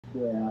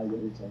Yeah, I get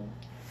what you're saying.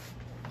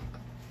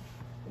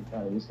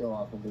 Okay, just go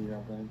off and do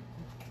your thing.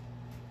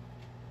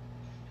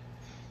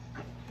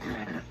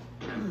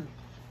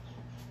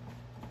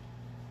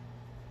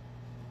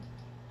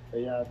 But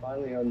yeah, I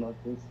finally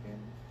unlocked this game.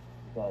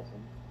 It's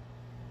awesome.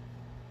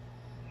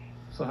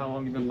 So how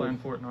long have you been playing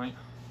Fortnite?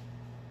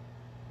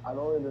 I've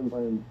only been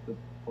playing the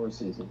 4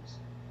 seasons.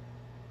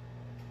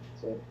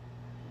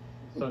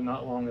 So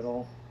not long at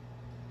all?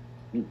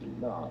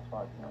 No,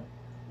 fuck no.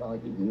 Not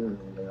like a year or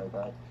anything like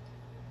that.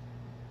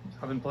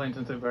 I've been playing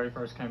since it very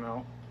first came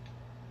out.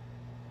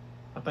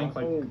 I think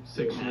like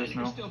 6 years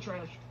now. You're still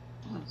trash.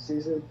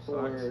 Season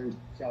 4,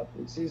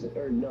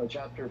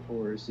 chapter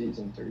 4,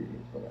 season 3 is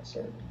when I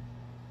started.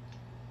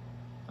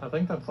 I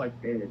think that's like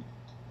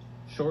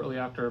shortly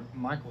after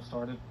Michael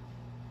started.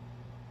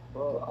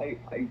 Well, I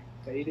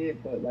played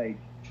it, but like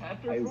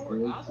chapter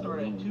 4. I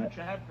started 2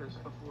 chapters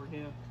before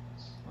him.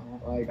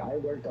 Like I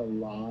worked a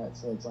lot,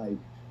 so it's like,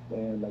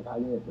 man, like I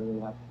didn't really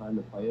have time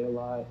to play it a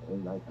lot,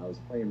 and like I was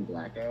playing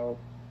Blackout,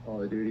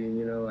 Call of Duty,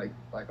 you know, like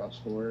Black Ops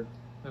 4.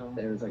 Yeah.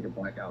 There was like a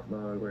Blackout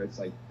mode where it's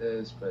like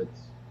this, but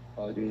it's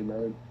Call of Duty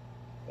mode,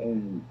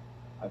 and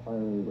I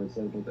finally was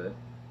able to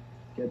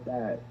get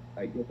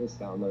this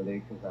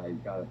downloaded because I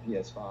got a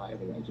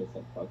PS5 and I just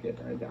like fuck it,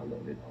 and I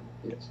downloaded on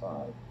the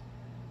PS5,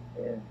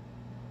 and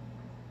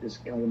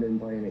just kind of been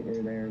playing it here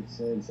and there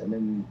since. And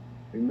then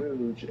we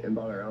moved and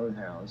bought our own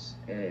house,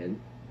 and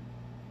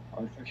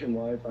our fucking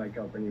Wi-Fi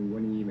company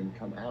wouldn't even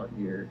come out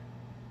here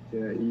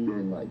to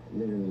even like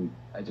literally.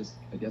 I guess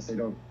they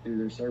don't do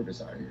their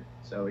service out here,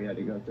 so we had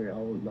to go through a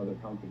whole another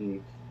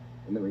company,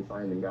 and then we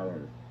finally got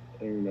our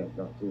internet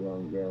not too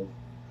long ago.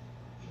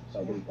 So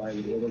I've been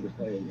finally able to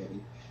play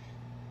again,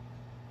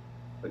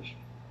 which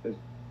is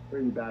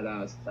pretty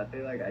badass. I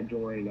feel like I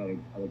joined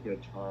at a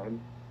good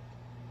time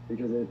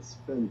because it's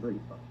been pretty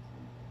fun.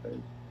 But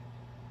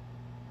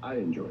I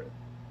enjoy it.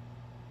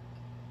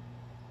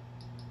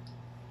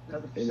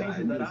 The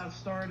season that I've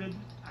started,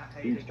 I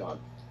hate it.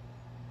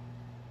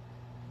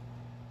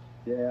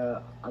 Yeah,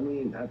 I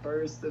mean, at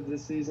first of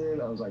this season,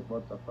 I was like,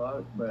 what the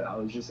fuck? But I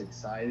was just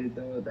excited,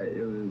 though, that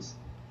it was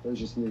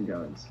just new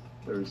guns.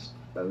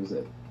 That was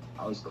it.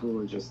 I was cool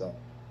with just that.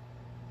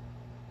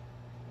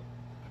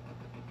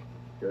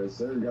 Because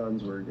their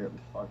guns were getting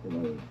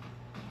fucking old.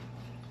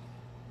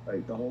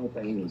 Like, the whole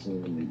thing was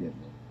even getting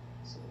old.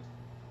 So,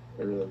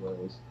 it really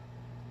was.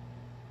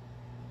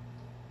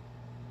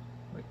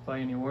 Like,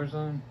 play any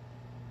Warzone?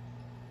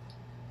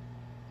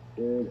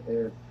 Dude,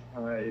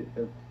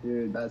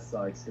 dude, that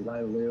sucks, because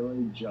I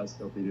literally just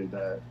completed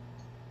that.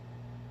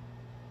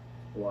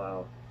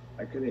 Wow.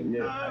 I couldn't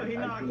get. Oh, he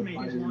knocked me.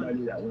 I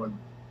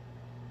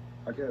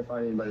couldn't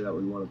find anybody that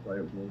would want to play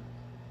with me.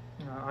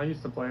 I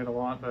used to play it a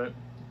lot, but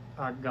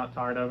I got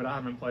tired of it. I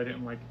haven't played it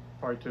in like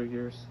probably 2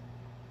 years.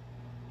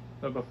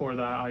 But before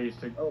that, I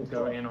used to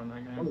go in on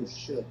that game. Holy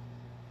shit.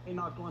 He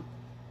knocked one.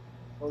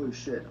 Holy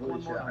shit.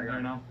 I'm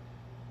there now.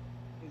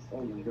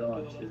 Oh my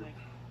gosh, dude.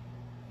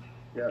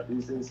 Yeah,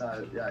 he's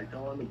inside. Yeah,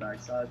 go on the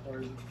backside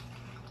first.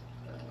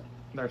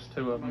 There's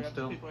 2 of them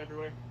still. People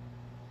everywhere.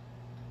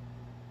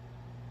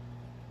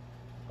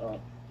 Oh.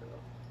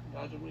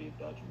 Dodge and weave,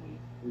 dodge and weave.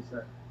 Who's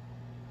that?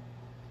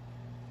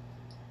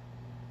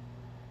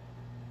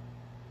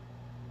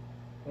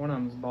 One of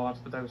them's bots,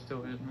 but they were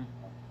still hitting me.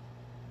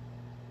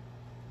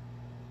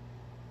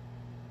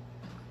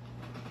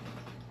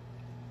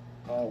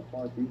 Oh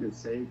fuck, you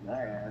just saved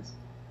my ass.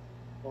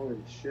 Holy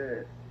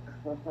shit.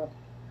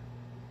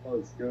 Oh,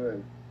 it's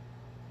good.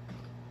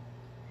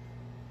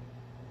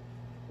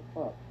 What the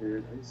fuck,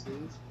 dude? Are you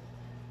serious?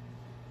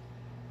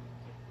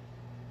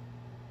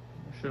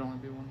 There should only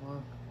be one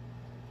left.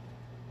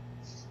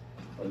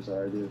 I'm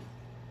sorry, dude.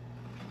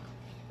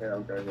 Yeah,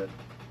 okay, good.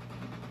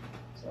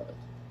 Sorry.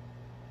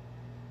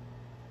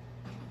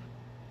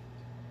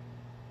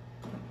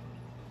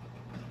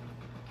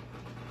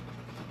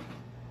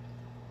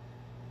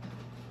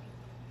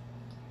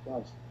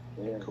 Gosh,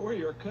 damn. Corey,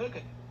 you're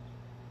cooking.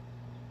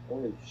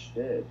 Holy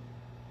shit.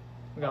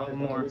 We got one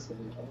more.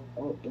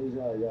 Oh, there's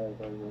that guy over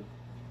there.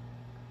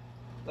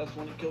 That's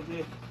when he killed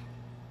me.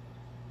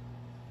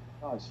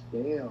 Gosh,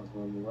 damn,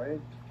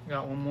 right? We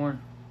got one more.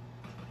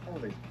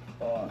 Holy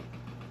fuck.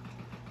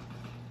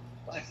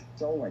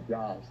 Oh my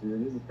gosh,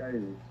 dude, this is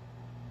crazy.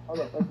 How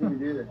the fuck do you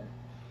do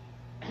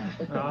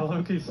that? I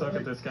low-key suck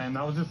at this game.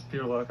 That was just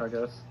pure luck, I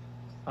guess.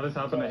 I just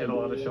happened to hit a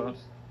lot of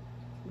shots.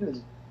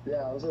 Yeah,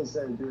 I was gonna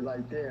say, dude,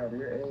 like, damn,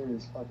 your aim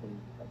is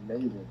fucking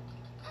amazing.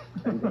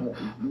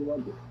 You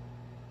like it.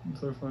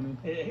 It's so funny.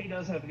 He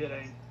does have a good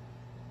aim.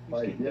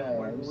 Like,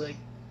 yeah.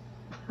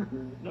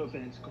 No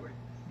offense, Corey.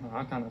 No,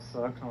 I kind of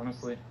suck,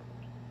 honestly.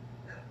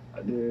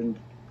 Dude,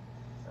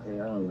 I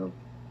mean, I don't know.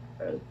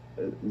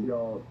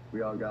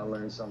 We all gotta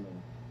learn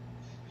something.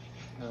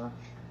 Yeah.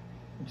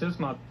 Just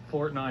my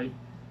Fortnite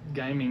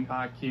gaming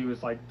IQ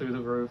is like through the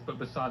roof, but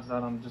besides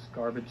that, I'm just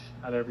garbage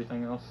at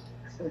everything else.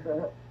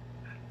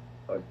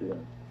 Fuck yeah.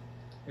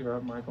 You're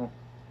up, Michael.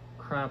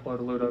 Crap load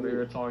of loot over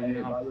here. It's all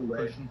you. By the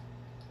way, pushing.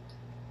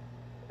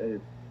 Hey,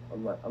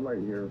 I'm right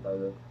here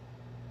by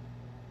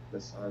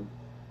this time.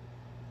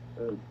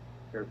 The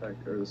care pack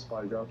or the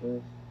supply drop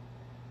is.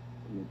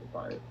 I need to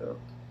buy it though.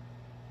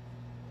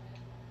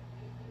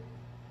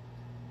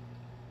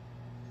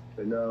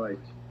 But no, like,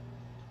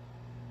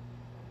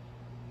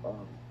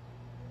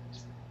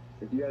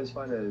 if you guys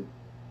find a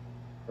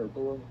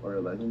purple or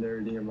a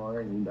legendary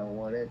DMR and you don't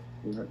want it,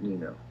 you let me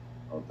know.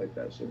 I'll take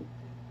that shit.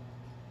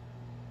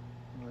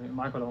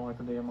 Michael don't like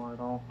the DMR at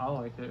all. I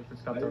like it if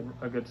it's got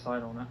a good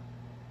sight on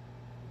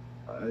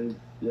it.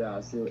 Yeah,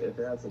 see, if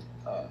it has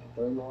a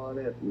thermal on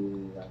it,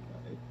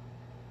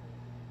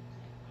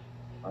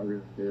 I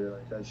really do.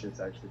 Like, that shit's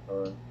actually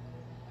fun.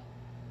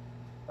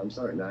 I'm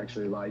starting to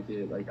actually like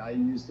it. Like, I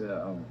used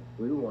the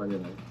blue one,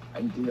 and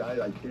I did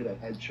a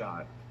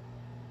headshot.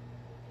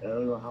 I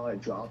don't know how I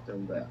dropped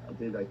him, but I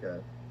did like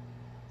a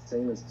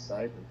same as the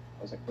sniper.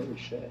 I was like, holy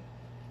shit.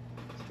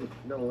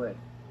 No way.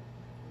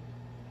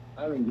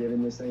 I haven't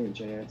given this thing a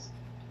chance.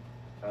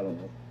 I don't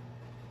know.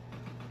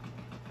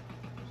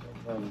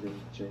 I haven't given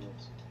it a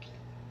chance.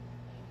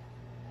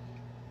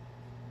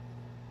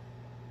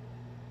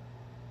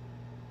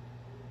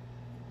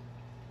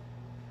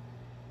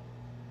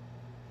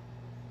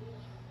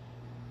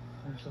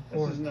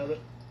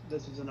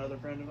 This is another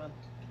friend of mine.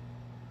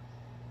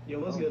 Yo,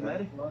 what's good,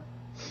 Matty?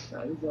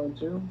 How you going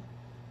too?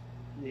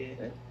 Yeah.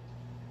 Okay.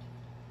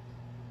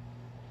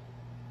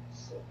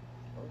 So,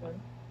 okay.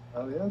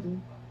 Oh yeah,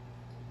 dude.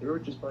 We were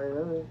just playing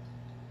earlier.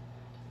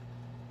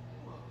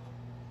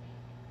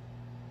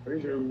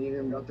 Pretty sure me and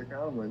him got the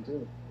crown win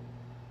too.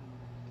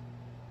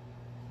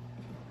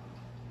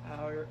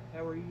 How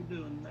are you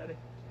doing, Matty?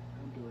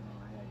 I'm doing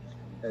alright. I just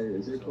Hey,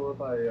 is it cool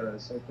if I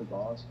set the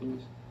boss,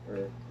 please? Or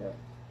yeah.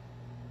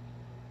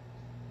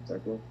 Is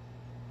that cool?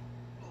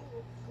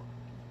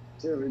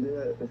 Dude, we did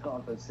it the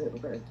opposite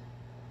way.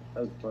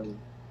 That was funny.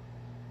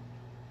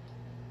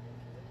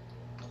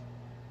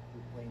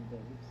 We're playing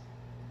Davis.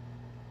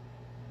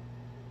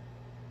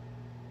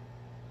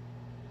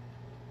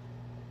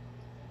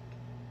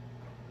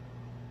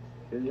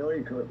 You know what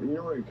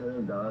he could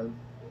have done?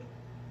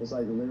 Was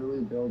like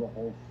literally build a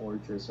whole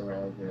fortress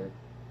around here.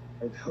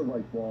 Like build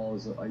like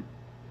walls like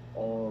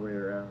all the way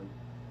around.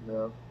 You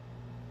know?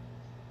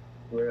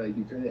 Where like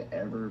you couldn't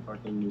ever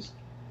fucking just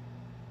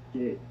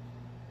get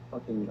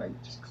fucking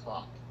like just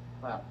clapped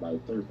by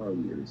third party,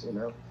 you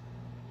know?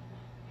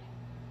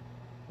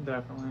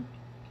 Definitely.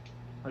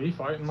 Are you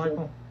fighting,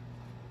 Michael?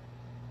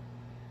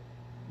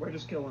 We're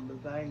just killing the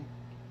thing.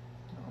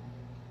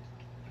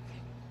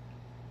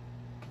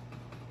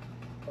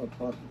 Oh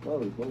fuck,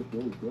 whoa.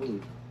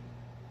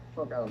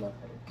 Fuck out of my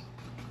face.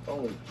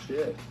 Oh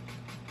shit.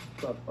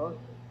 What the fuck?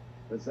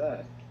 What's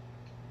that?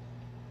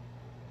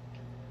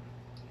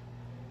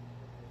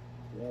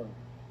 Yeah.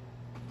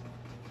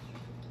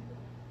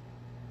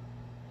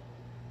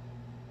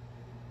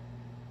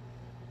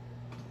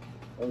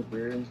 That was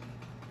weird.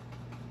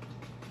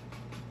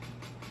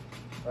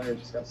 I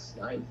just got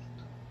sniped.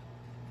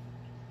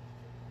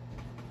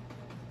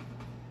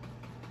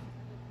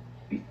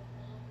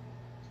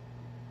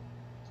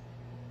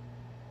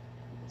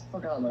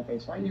 Fuck out of my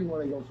face. Why do you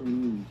want to go for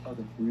me, you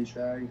fucking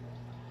douchebag?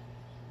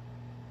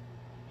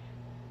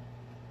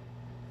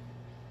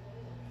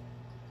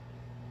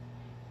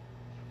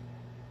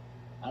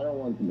 I don't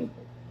want to make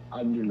it.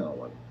 I do not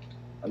want it.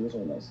 I just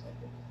want that stuff.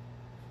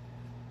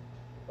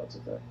 That's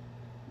okay.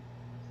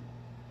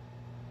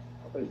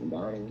 I'll put it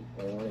down.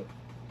 I want it.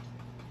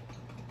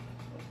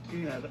 You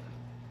can have it.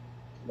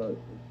 But,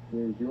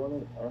 do you want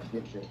it? I'll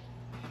get shit.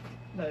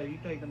 No, you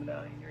take them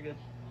down and you're good.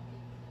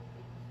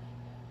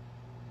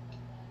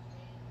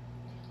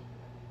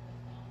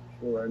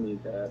 Sure, I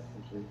need that.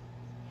 Actually.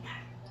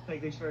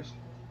 Take these first.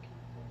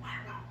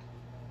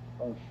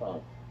 Oh,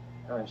 fuck.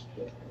 Gosh,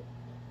 shit.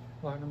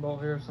 Lightning bolt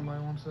here if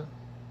somebody wants it.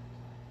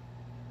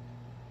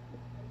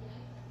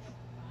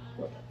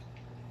 What?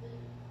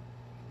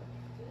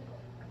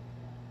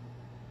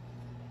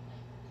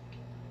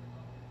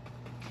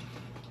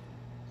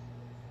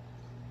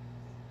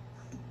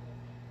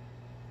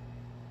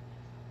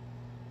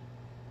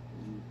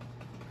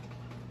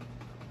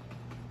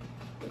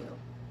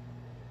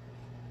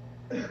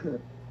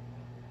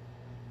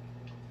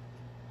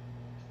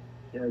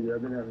 Yeah, dude,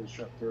 I've been having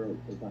strep throat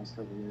for the past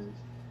couple of years.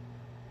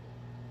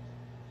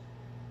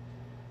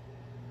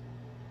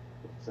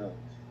 It sucks.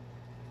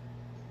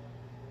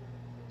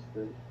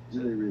 It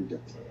really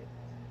good.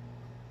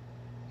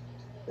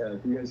 Yeah,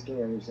 if you guys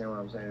can't understand what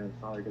I'm saying, it's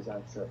probably because I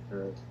have strep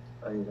throat.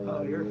 Oh,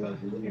 you're fine.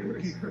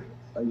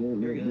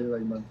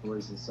 Like my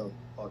voice is so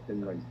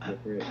fucking like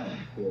different.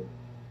 Good.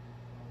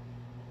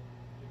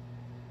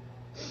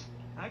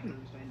 I can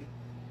understand you.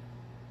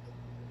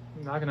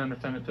 I can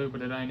understand it too,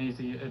 but it ain't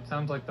easy. It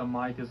sounds like the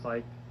mic is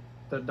like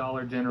the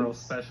Dollar General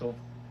special.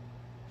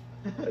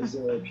 It's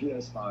a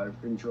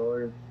PS5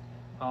 controller.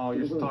 Oh,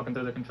 you're just talking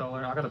through the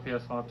controller? I got a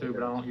PS5 too,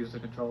 but I don't use the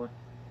controller.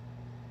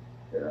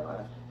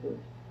 Yeah,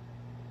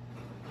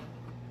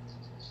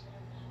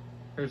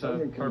 Here's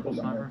a purple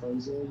sniper.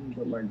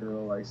 But my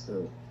girl likes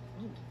to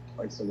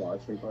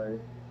watch me play.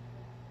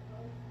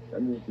 I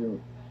mean, if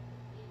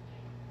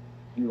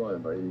you want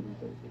it, but you can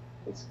take it.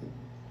 It's good.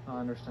 I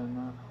understand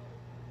that.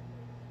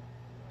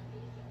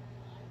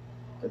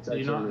 It's Do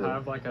you not actually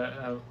have like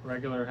a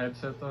regular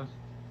headset though?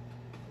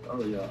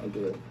 Oh yeah, I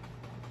do.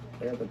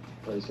 I got the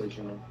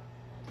PlayStation one.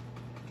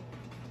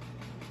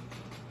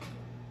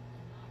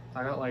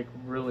 I got I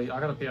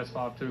got a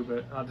PS5 too,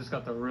 but I just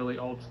got the really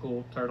old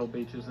school Turtle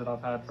Beaches that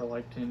I've had for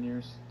like 10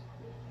 years.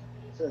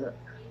 I just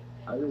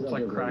It's have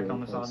like the cracked regular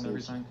on the side and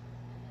PlayStation.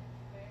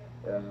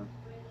 everything.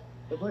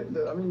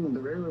 Yeah. I mean, the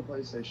regular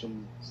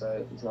PlayStation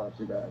set is not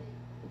too bad.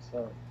 It's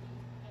not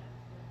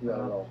at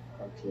all,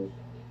 actually.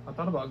 I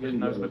thought about Pretty getting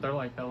those, good. but they're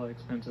like hella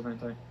expensive, ain't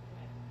they?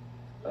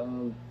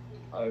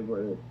 I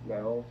would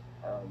know.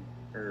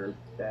 Her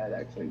dad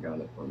actually got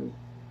it for me.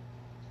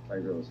 My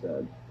girl's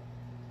dad.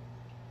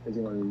 Because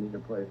he wanted me to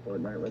play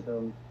Fortnite with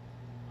him.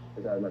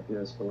 Because I had my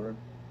PS4.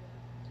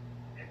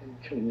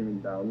 Couldn't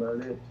even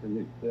download it because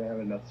it didn't have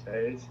enough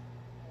space.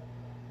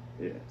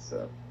 Yeah,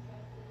 so.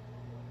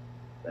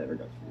 I never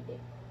got to use it.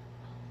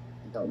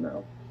 Until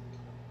now.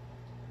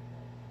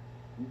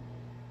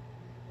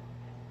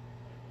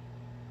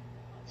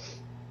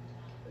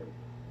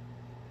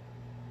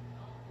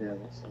 Yeah,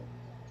 that's it.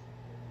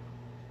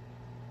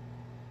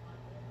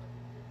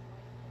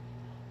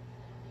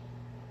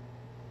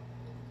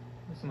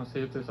 Just gonna see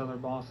if this other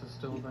boss is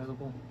still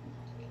available.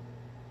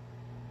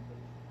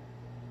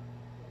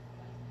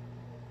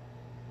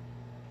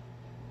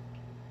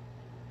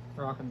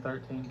 Rocking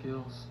 13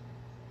 kills.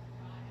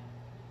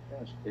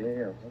 Gosh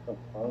damn, what the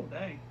Oh, fuck?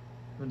 dang.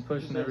 Been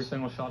pushing every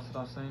single shot that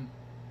I've seen.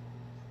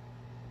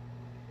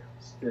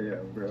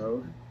 Damn,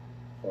 bro.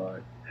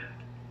 Fuck.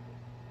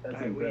 That's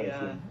Alright, we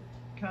impressive.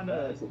 kind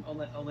of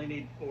only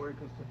need 4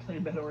 because we're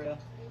playing Battle Royale.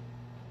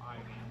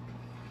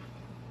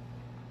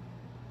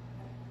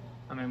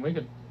 I mean, we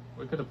could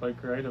have played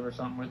creative or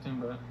something with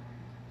him, but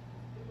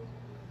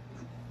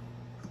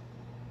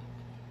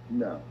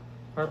No.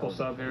 purple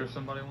sub here if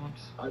somebody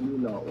wants. I do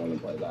not want to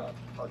play that.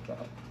 Fuck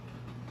that.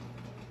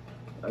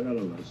 I got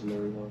a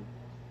legendary one.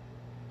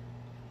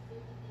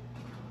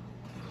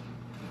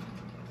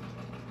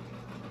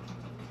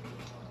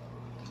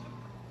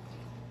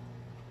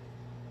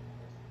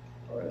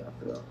 Oh yeah, I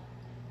forgot.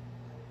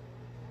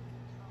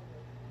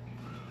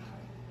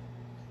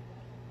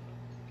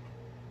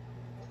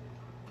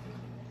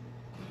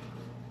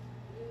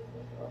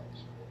 Oh,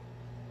 gosh.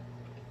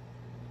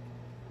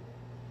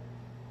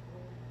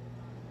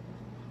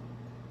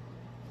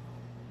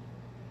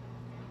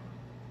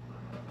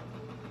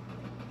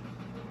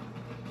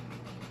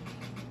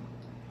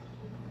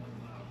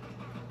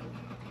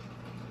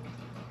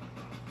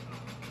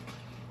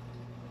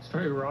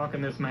 Straight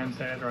rocking this man's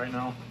head right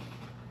now.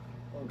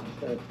 Oh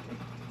shit.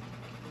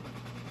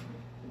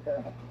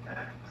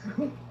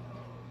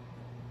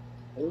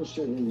 I just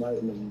shouldn't light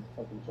them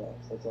fucking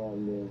shots. That's all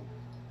I'm doing.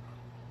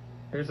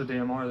 Here's the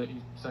DMR that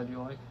you said you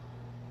like.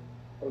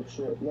 Oh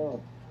shit,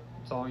 no.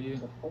 It's all you.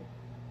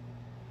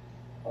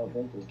 Oh,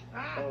 thank you.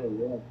 Oh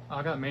yeah.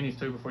 I got minis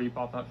too before you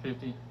pop that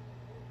 50.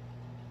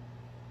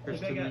 Here's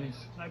 2 minis.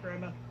 Sniper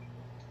ammo.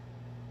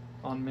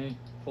 On me,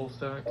 full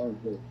stack. Oh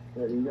good.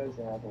 Yeah, you guys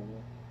have one.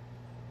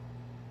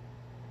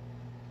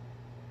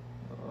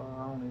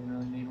 I don't even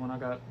really need one. I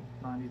got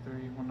 93,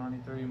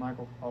 193.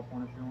 Michael can pop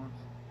one if he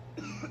wants.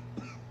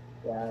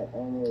 Yeah, I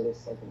only need a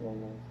second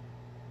one now.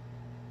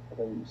 I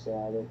thought you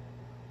still have it.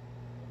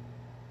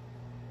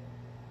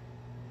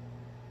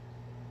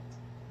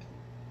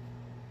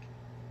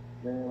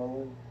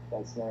 Man,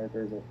 that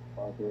sniper's a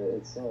fucker.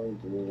 It's so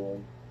easy to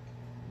one.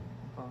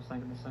 I was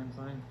thinking the same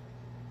thing.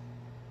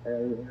 I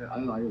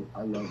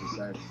love the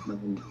sniper.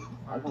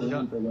 I don't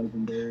want the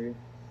legendary.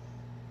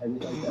 I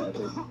just like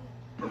the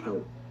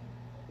epic.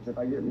 Because if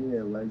I get me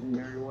a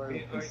legendary one,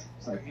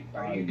 it's like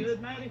Are you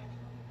good, Matty?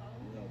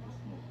 Yeah, just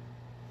smoke.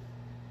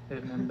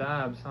 Hitting them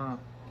dabs, huh?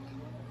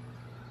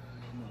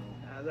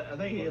 No. I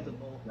think he hits a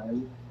bull.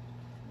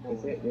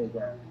 It's hitting his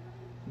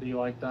Do you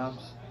like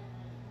dabs?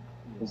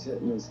 It's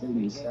hitting his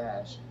hidden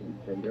stash. He's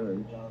been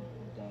doing. Dabs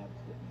get me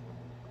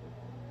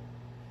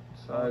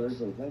really Alright, Sucks.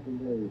 listen,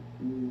 legendary.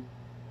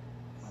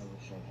 I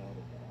wish I had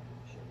it, but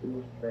I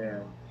wish I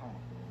Man. had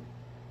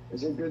it.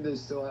 Is it good to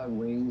still have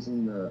wings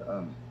in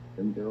the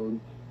in build?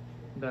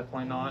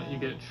 Definitely not. You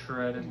get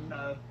shredded.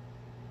 No.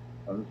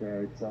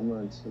 Okay, because I'm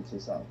gonna switch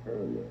this out for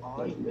earlier. I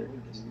Legendary. really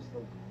use the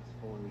wings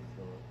for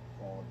the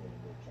fall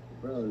damage.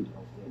 Really?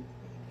 Don't get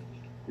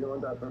damage. You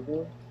want that purple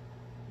one?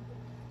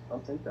 I'll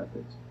take that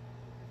bitch.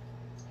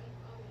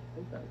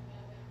 Take that.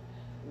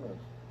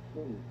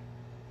 Yeah.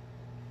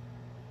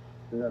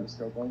 Does it have a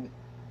scope on it?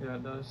 Yeah,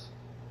 it does.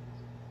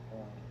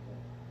 Okay.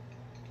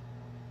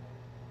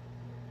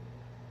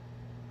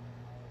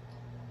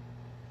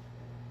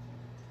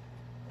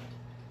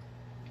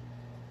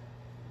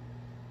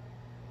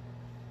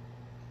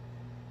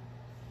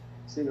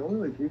 See,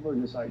 normally people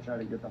just like try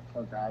to get the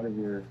fuck out of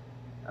here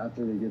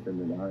after they get the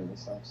medallion and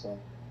stuff, so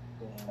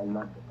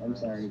I'm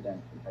sorry that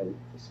competitive.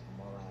 Just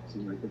more out of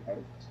Seems like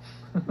it.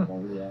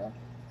 competitive. Yeah.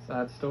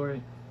 Sad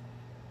story.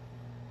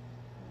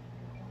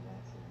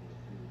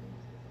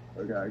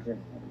 Okay, I can't.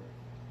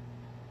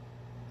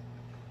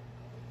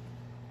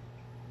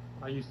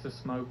 I used to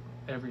smoke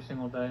every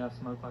single day. I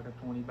smoked like a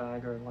 20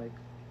 bagger like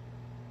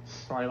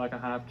probably like a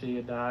half G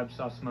a dab,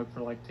 so I smoked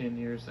for like 10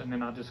 years, and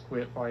then I just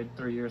quit probably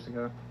 3 years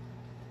ago.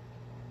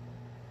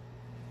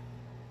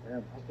 Yeah,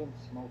 I've been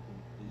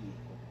smoking weed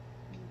for a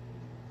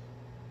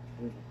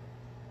few years.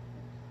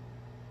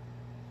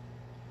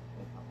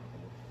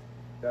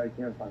 I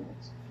can't find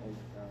this. Oh my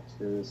gosh,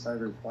 dude, the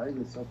Cyber Flight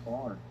is so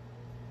far.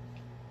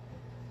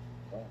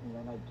 And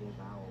then I give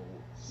out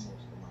most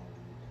of my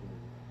weed too.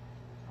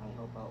 I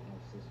help out my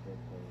sister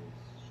because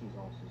she's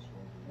also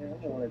smoking. Yeah, I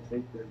don't want to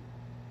take the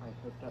I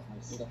hooked up my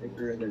sister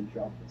sticker and then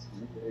drop this.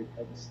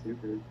 That was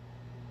stupid.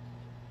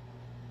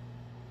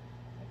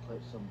 I put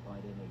some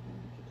bud in a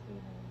duty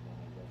container and then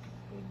I guess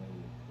they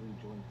made 3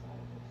 joints out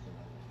of it, so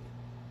that was good.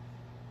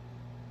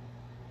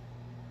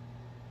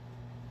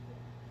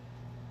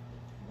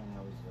 Then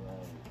I was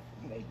like,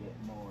 they get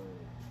more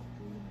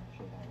green and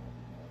shit out of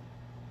it.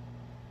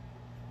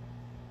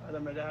 Are the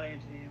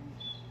medallion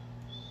teams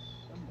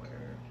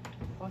somewhere?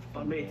 Fuck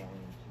On the me.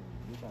 medallion too.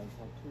 You guys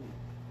have 2.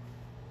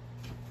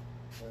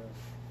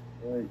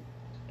 Like,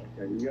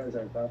 okay, you guys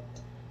are tough.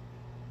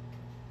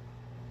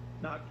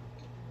 Knock.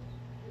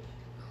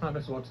 I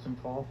just watched him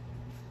fall.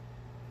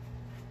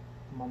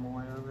 I'm on my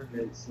way over.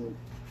 It's, yeah,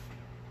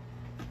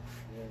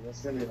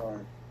 that's gonna be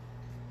hard.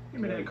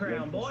 Give me that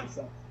crown, boy.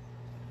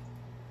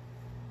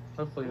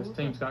 Hopefully his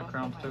team's got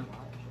crowns too.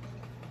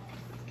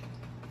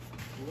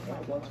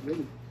 Watch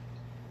me.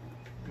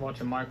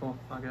 Watching Michael,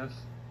 I guess.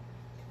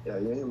 Yeah,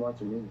 you ain't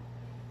watching me.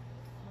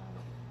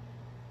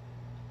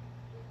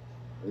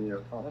 And, you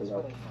know, pop That's it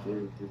what up. I Yeah,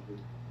 thought.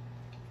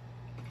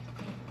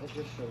 It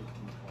just shows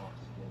me box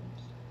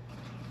games.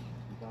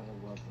 You gotta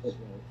love the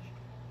Switch.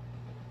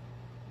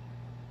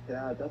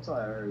 yeah, that's why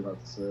I heard about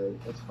the Switch.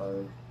 That's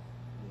fine. Yeah.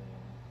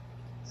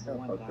 It's The kind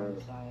one of fucked up.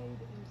 downside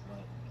is that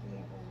you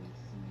can't always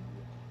see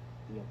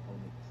the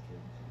opponent's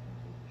skins.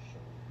 Sometimes they just show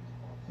it in the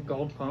box.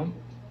 Gold pump.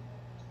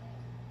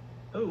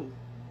 Ooh.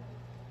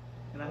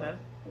 Can I have?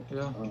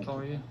 Yeah, it's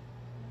all you.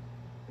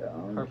 Yeah,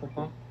 Purple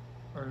pump.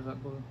 Or is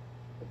that blue?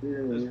 if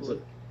you're gonna This use blue.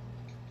 it,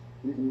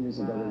 you can use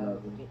it better Wow,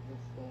 than get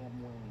this damn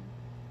win.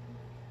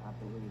 I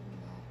believe in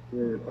that.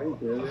 dude, are you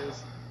serious?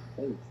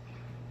 Hey,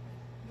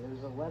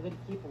 There's 11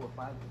 people with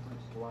 5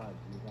 different squads.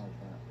 You guys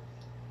got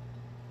this.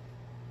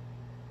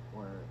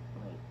 Or,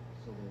 like,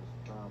 so there's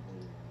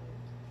probably,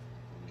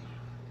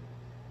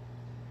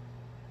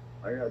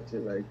 like, I got 2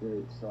 right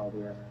here, so I'll be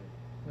alright.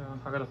 Yeah,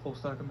 I got a full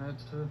stack of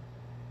meds too.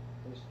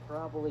 there's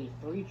probably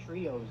 3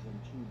 trios and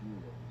 2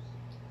 duos.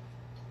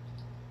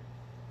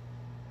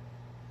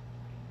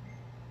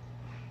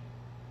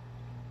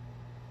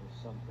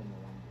 There's something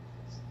along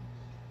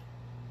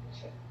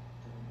those lines.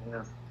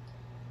 Yeah.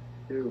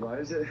 Dude, why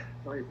is it,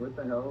 like, what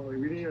the hell? Like,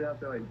 we didn't even have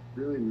to, like,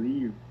 really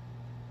leave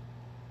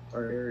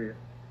our area.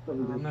 So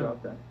we I just know.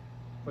 dropped that.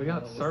 We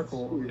got That was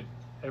circle. sweet.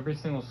 Every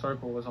single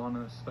circle was on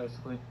us,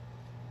 basically.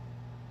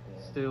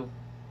 Yeah. Still.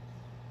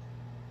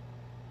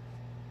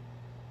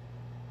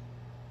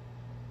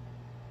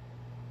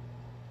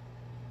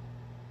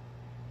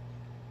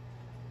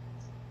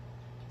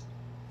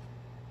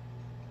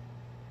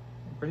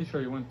 I'm pretty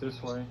sure he went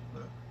this way.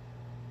 But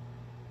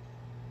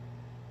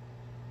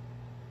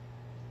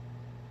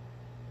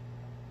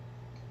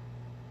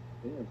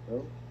Yeah,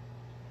 bro.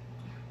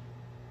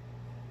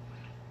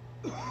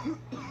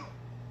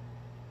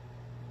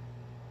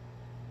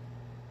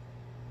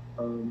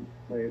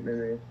 Wait,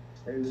 maybe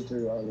the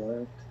 2 on the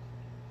left.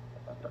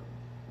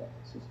 No,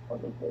 it's just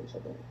on the place, I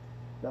think.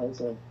 No,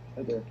 it's right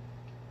there. Nice.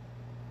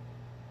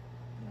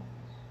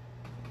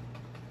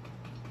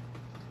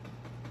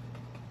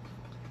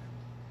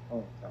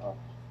 Oh, gosh.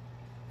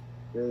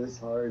 Dude, it's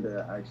hard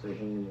to actually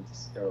aim with the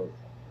scope.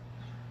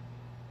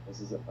 This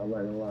is, I'm not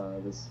gonna lie,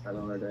 this is kind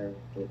of hard to aim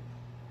with.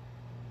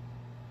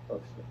 Oh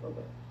shit,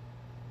 okay.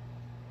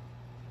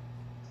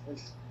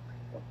 Nice.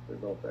 Oh, they're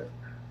both there.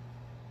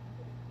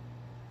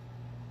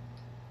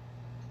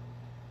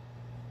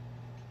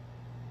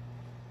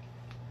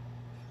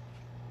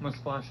 I'm gonna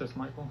splash this,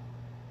 Michael.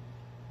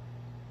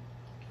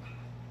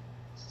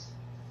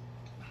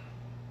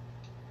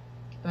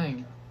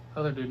 Dang,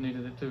 other dude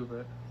needed it too,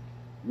 but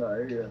No,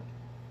 there you go.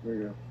 There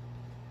you go.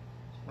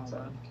 not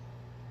Sorry. bad.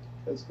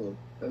 That's cool.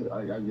 I get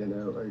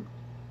it. Like,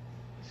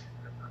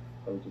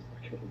 I was just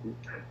like,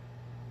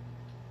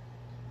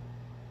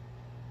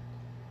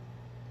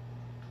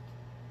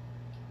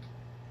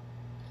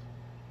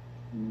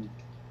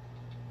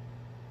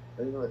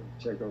 I just want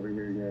to check over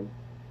here again.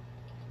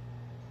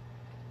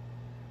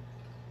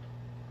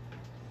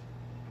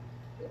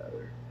 Yeah,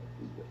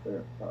 they're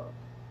up top.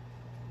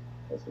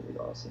 That's gonna be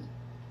awesome.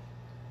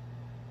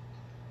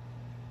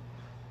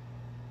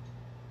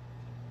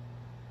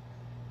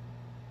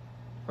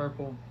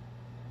 Purple.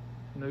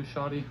 New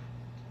shoddy.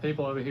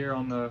 People over here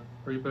on the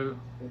reboot.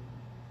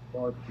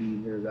 Fuck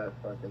you hear that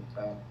fucking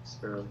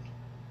fast, bro.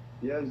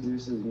 You have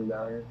Zeus's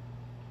medallion?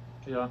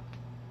 Yeah,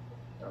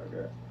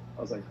 Okay.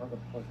 I was like, how the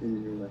fuck are you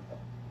hearing that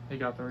fast? he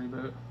got the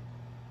reboot.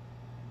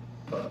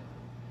 Fuck.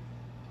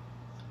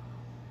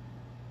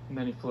 And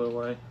then he flew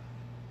away.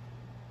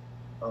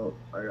 Oh,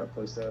 I got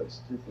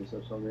push-ups. 2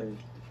 push-ups on me.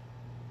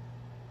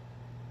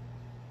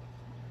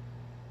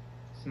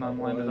 Some of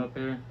them landed up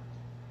here.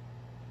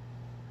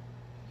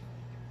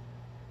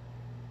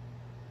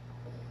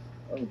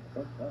 Oh,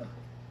 fuck that.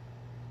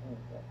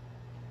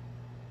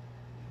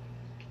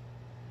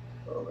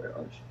 Oh my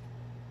gosh.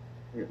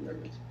 I get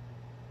nervous.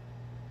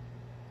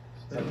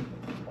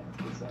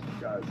 What's that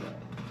guy's at?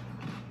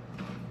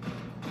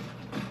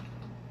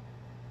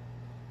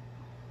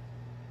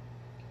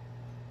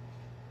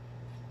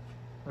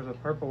 There's a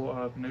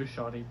purple new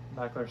shotty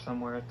back there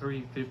somewhere.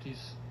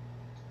 350s.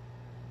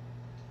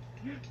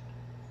 Yeah.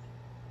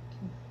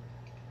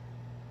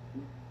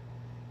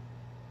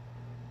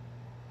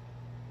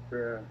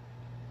 There's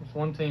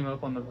one team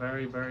up on the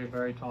very, very,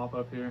 very top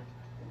up here.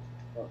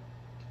 Oh.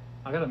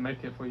 I got a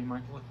med kit for you,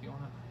 Michael, if you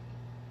want it.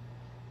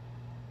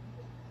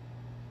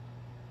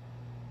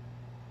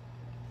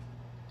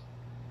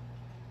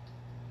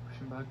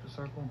 Pushing back to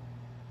circle.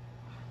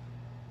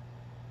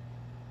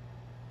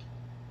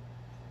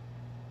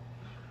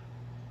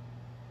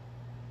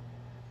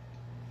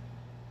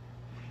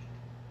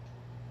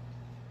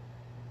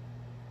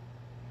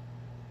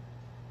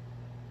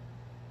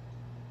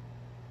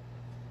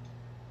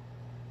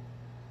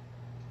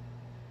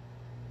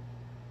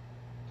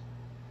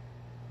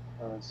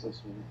 Oh, that's so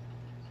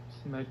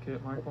sweet. Med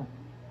kit, Michael.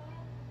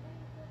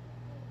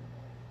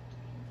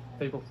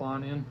 People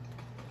flying in.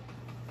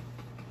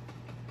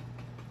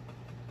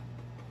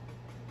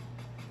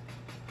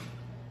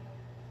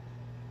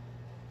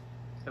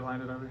 They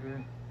landed over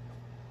here.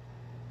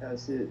 Yeah, I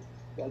see it.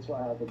 That's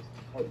what happens.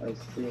 Oh, I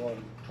see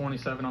one.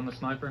 27 on the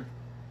sniper.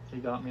 He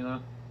got me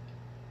though.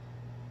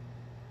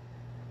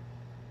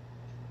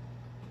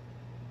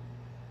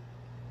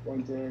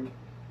 One team.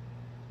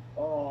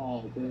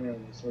 Oh,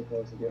 damn. So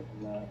close to get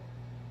from that.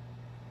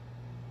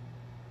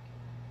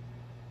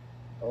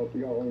 Oh,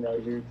 you got one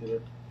right here,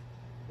 too.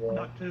 Yeah.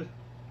 Knock two.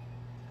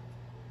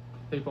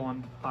 People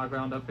on high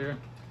ground up here.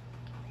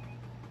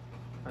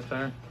 Right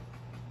there.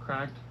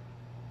 Cracked.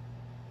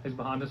 He's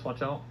behind us,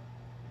 watch out.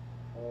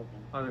 Oh, okay.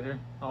 Over here.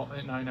 Oh,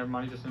 no, never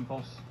mind, he just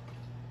impulse.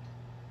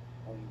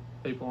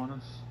 People on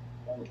us.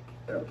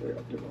 Yeah, okay,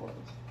 I'll do the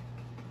ones.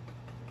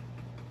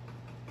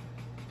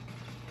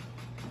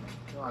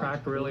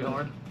 Cracked really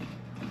hard.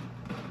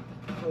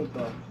 What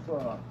the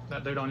fuck?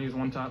 That dude on you is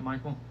one tap,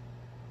 Michael.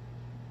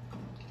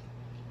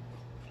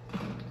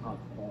 Oh,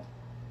 fuck.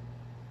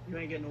 You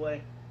ain't getting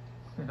away.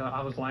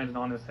 I was landing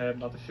on his head,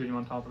 about to shoot him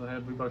on top of the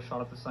head. We both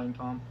shot at the same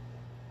time.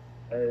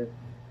 Hey.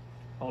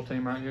 Whole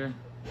team right here.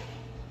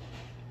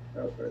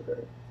 Oh, right there.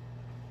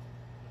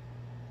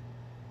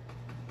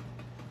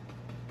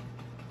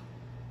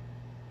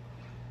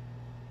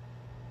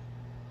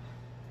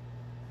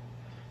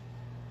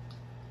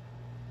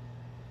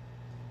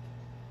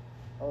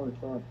 Oh, it's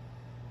fun.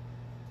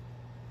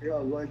 I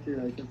got lucky,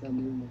 I guess I'm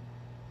moving.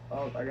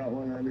 Oh, I got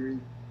one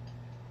underneath.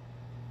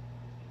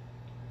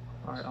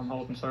 Alright, I'm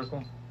holding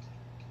circle.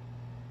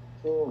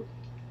 Oh.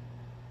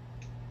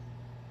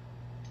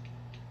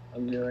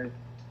 I'm doing.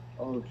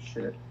 Oh,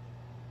 shit.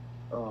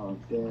 Oh,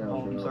 damn. I'm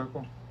holding bro.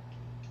 circle.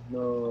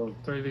 No.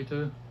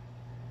 3v2.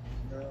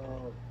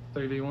 No.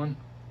 3v1.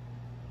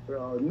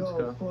 Bro, Let's no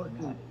go.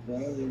 fucking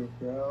way,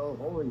 bro.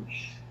 Holy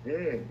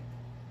shit.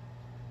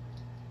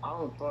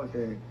 I'm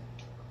fucking.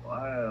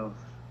 Wow.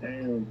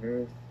 Damn,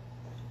 dude.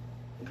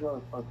 This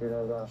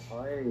motherfucker got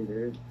fired,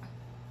 dude.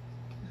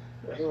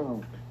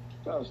 Damn.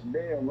 Gosh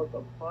damn, what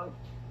the fuck?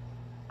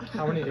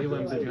 How many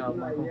elims did you have,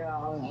 Like, Michael? yeah,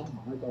 I don't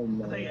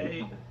know. I think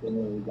 8.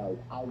 Like,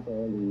 I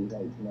barely,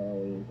 like, know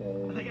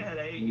anything. I think I had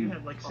 8. You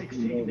had like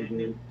 16, didn't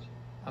you?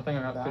 I think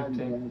I got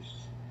 15.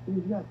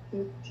 You got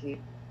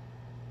 15.